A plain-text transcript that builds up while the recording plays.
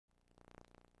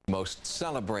most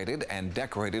celebrated and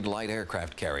decorated light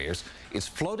aircraft carriers, is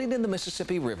floating in the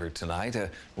Mississippi River tonight, a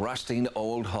rusting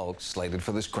old hulk slated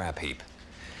for the scrap heap.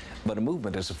 But a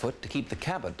movement is afoot to keep the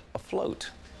Cabot afloat.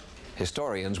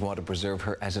 Historians want to preserve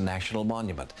her as a national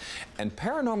monument, and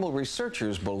paranormal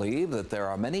researchers believe that there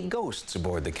are many ghosts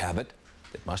aboard the Cabot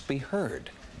that must be heard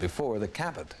before the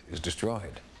Cabot is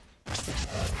destroyed.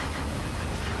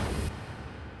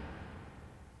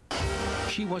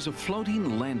 She was a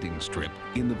floating landing strip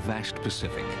in the vast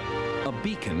Pacific, a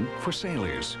beacon for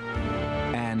sailors,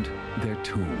 and their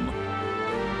tomb.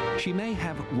 She may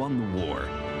have won the war,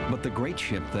 but the great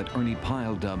ship that Ernie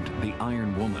Pyle dubbed the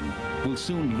Iron Woman will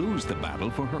soon lose the battle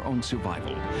for her own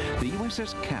survival. The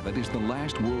U.S.S. Cabot is the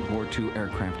last World War II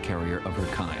aircraft carrier of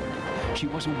her kind. She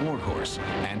was a warhorse,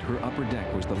 and her upper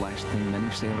deck was the last thing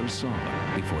many sailors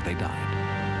saw before they died.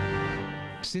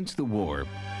 Since the war,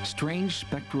 strange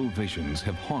spectral visions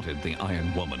have haunted the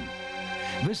Iron Woman.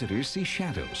 Visitors see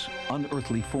shadows,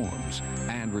 unearthly forms,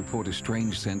 and report a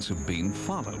strange sense of being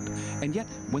followed. And yet,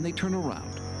 when they turn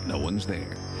around, no one's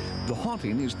there. The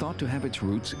haunting is thought to have its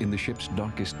roots in the ship's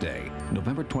darkest day,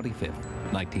 November 25th,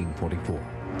 1944.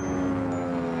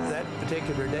 That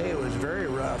particular day was very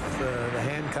rough. The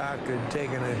Hancock had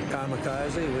taken a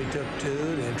kamikaze. We took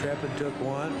two. The Intrepid took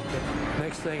one. The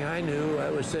next thing I knew, I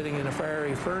was sitting in a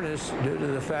fiery furnace due to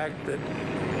the fact that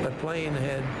the plane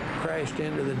had crashed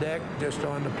into the deck just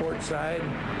on the port side,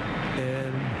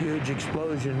 and huge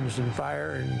explosions and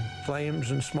fire and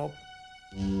flames and smoke.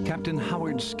 Captain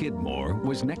Howard Skidmore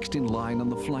was next in line on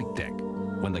the flight deck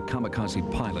when the kamikaze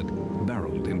pilot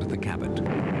barreled into the Cabot.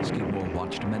 Skidmore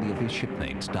watched many of his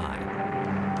shipmates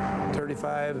die.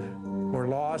 35 were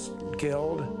lost,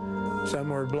 killed. Some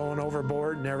were blown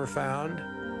overboard, never found.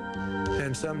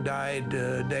 And some died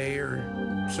a day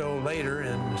or so later,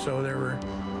 and so there were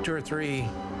 2 or 3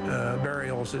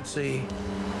 burials at sea.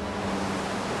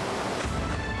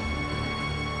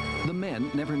 The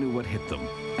men never knew what hit them,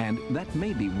 and that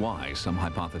may be why some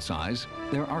hypothesize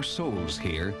there are souls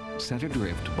here set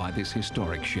adrift by this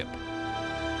historic ship.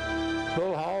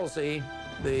 Bull Halsey,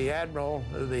 the admiral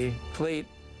of the fleet,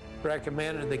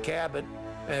 recommended the Cabot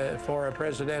for a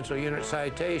presidential unit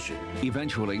citation.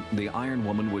 Eventually, the Iron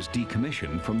Woman was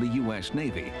decommissioned from the U.S.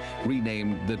 Navy.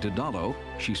 Renamed the Dedalo,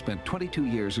 she spent 22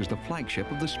 years as the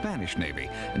flagship of the Spanish Navy,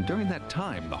 and during that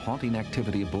time, the haunting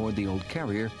activity aboard the old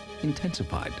carrier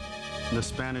intensified. The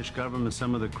Spanish government,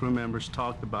 some of the crew members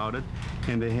talked about it,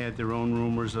 and they had their own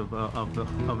rumors of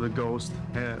the ghost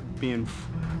being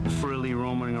freely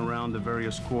roaming around the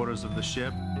various quarters of the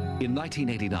ship. In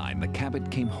 1989, the Cabot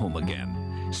came home again.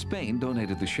 Spain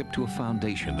donated the ship to a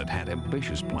foundation that had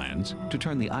ambitious plans to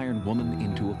turn the Iron Woman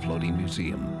into a floating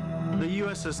museum. The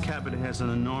U.S.S. Cabot has an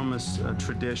enormous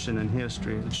tradition and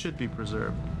history. It should be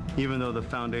preserved. Even though the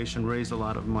foundation raised a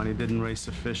lot of money, it didn't raise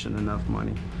sufficient enough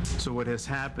money. So what has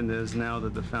happened is now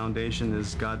that the foundation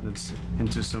has gotten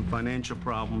into some financial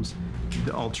problems,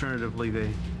 alternatively, they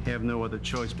have no other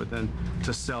choice but then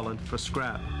to sell it for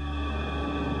scrap.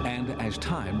 And as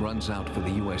time runs out for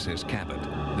the U.S.S. Cabot,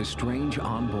 the strange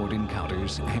onboard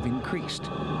encounters have increased.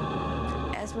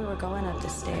 As we were going up the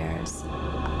stairs,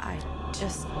 I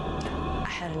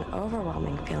had an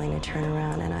overwhelming feeling to turn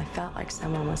around, and I felt like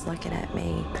someone was looking at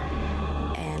me.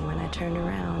 And when I turned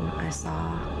around, I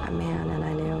saw a man, and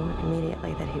I knew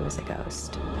immediately that he was a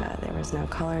ghost. There was no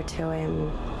color to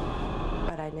him,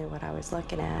 but I knew what I was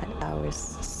looking at. I was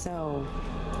so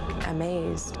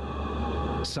amazed.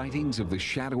 Sightings of the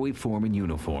shadowy form in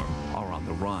uniform are on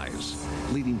the rise,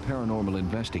 leading paranormal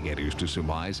investigators to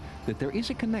surmise that there is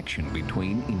a connection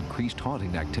between increased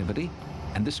haunting activity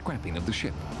and the scrapping of the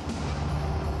ship.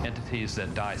 Entities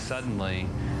that die suddenly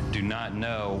do not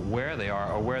know where they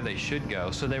are or where they should go,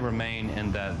 so they remain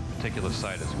in that particular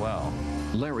site as well.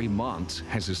 Larry Montz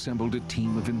has assembled a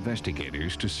team of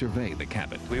investigators to survey the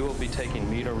Cabot. We will be taking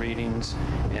meter readings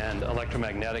and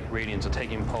electromagnetic readings and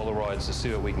taking Polaroids to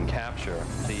see what we can capture.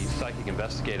 The psychic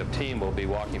investigative team will be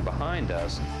walking behind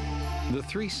us. The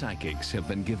 3 psychics have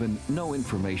been given no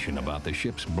information about the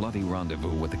ship's bloody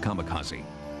rendezvous with the kamikaze.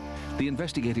 The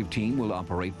investigative team will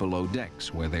operate below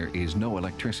decks where there is no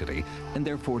electricity and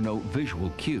therefore no visual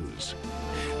cues.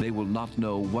 They will not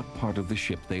know what part of the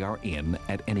ship they are in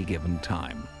at any given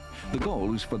time. The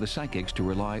goal is for the psychics to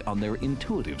rely on their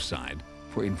intuitive side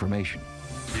for information.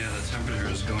 Yeah, the temperature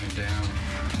is going down.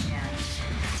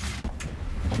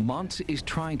 Montz is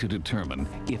trying to determine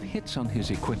if hits on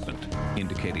his equipment,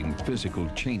 indicating physical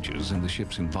changes in the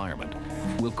ship's environment,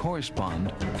 will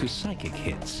correspond to psychic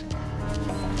hits.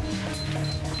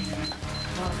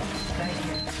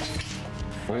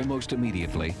 Almost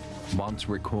immediately, Montz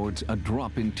records a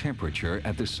drop in temperature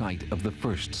at the site of the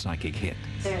first psychic hit.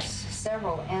 There's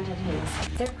several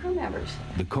entities. They're crew members.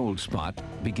 The cold spot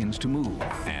begins to move,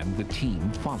 and the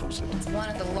team follows it. It's one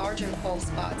of the larger cold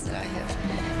spots that I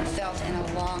have felt in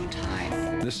a long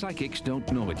time. The psychics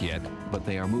don't know it yet, but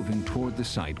they are moving toward the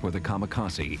site where the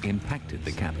kamikaze impacted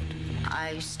the Cabot.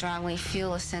 I strongly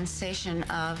feel a sensation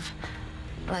of,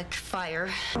 like, fire.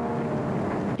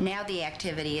 Now the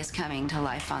activity is coming to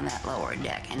life on that lower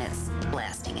deck, and it's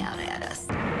blasting out at us.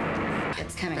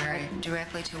 It's coming right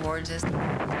directly towards us.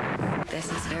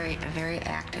 This is a very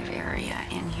active area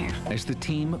in here. As the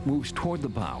team moves toward the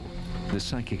bow, the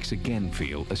psychics again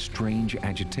feel a strange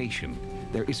agitation.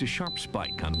 There is a sharp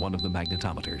spike on one of the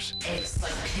magnetometers. It's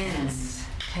like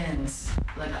pins,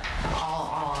 like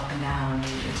all up and down.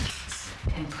 It's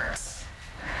pinpricks.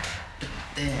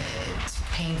 It's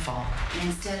painful.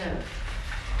 Instead of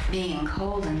being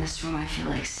cold in this room, I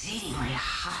feel exceedingly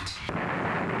hot.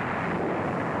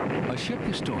 A ship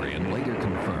historian later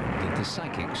confirmed that the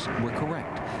psychics were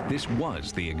correct. This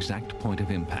was the exact point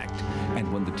of impact.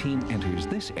 And when the team enters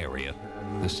this area,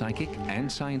 the psychic and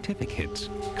scientific hits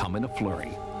come in a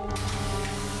flurry.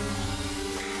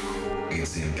 I can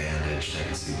see him bandaged, I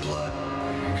can see blood,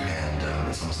 and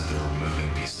it's almost like they're removing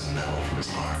pieces of metal from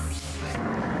his arm or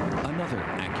something. Another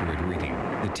accurate reading.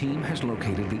 The team has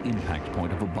located the impact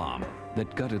point of a bomb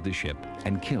that gutted the ship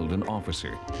and killed an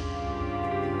officer.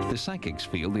 The psychics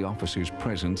feel the officer's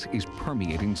presence is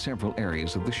permeating several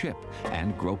areas of the ship,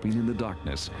 and groping in the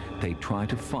darkness, they try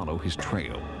to follow his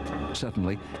trail.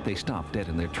 Suddenly, they stop dead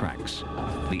in their tracks.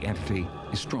 The entity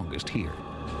is strongest here.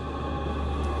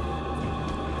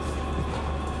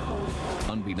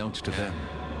 Unbeknownst to them,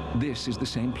 this is the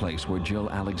same place where Jill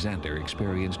Alexander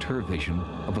experienced her vision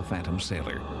of a phantom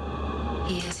sailor.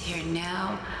 He is here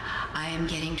now. I am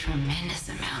getting tremendous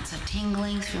amounts of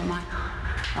tingling through my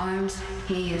arms.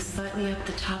 He is slightly up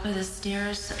the top of the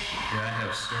stairs. Yeah, I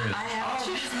have stairs.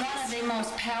 He's one of the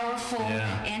most powerful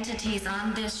entities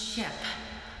on this ship.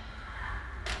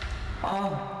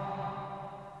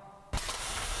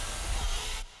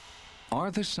 Are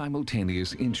the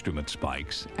simultaneous instrument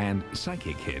spikes and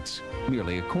psychic hits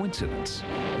merely a coincidence?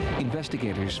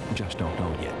 Investigators just don't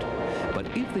know yet. But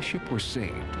if the ship were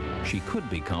saved, she could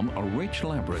become a rich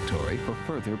laboratory for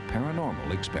further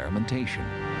paranormal experimentation.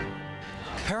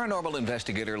 Paranormal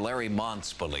investigator Larry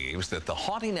Montz believes that the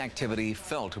haunting activity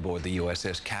felt aboard the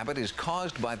U.S.S. Cabot is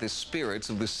caused by the spirits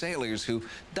of the sailors who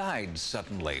died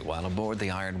suddenly while aboard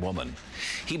the Iron Woman.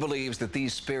 He believes that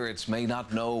these spirits may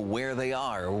not know where they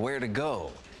are or where to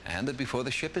go, and that before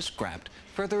the ship is scrapped,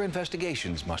 further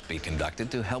investigations must be conducted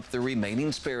to help the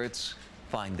remaining spirits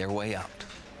find their way out.